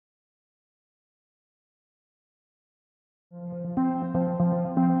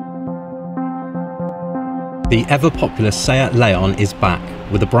The ever-popular Seat Leon is back,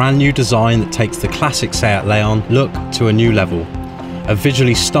 with a brand new design that takes the classic Seat Leon look to a new level. A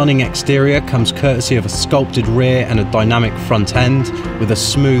visually stunning exterior comes courtesy of a sculpted rear and a dynamic front end, with a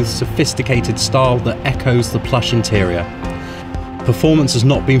smooth, sophisticated style that echoes the plush interior. Performance has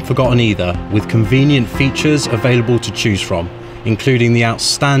not been forgotten either, with convenient features available to choose from, including the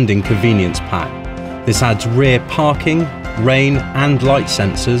outstanding convenience pack. This adds rear parking, rain and light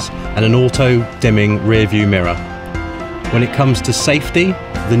sensors, and an auto-dimming rear-view mirror. When it comes to safety,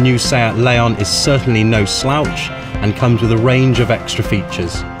 the new Seat Leon is certainly no slouch and comes with a range of extra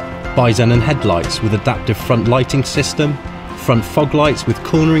features. Bi-xenon headlights with adaptive front lighting system, front fog lights with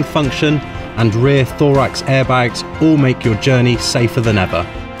cornering function, and rear thorax airbags all make your journey safer than ever.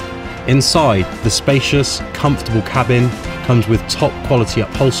 Inside, the spacious, comfortable cabin comes with top quality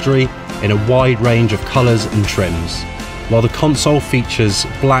upholstery in a wide range of colours and trims, while the console features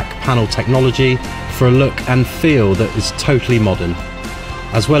black panel technology for a look and feel that is totally modern.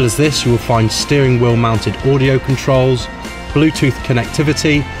 As well as this, you will find steering wheel mounted audio controls, Bluetooth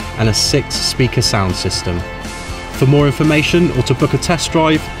connectivity, and a 6-speaker sound system. For more information or to book a test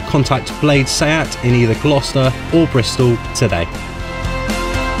drive, contact Blade Seat in either Gloucester or Bristol today.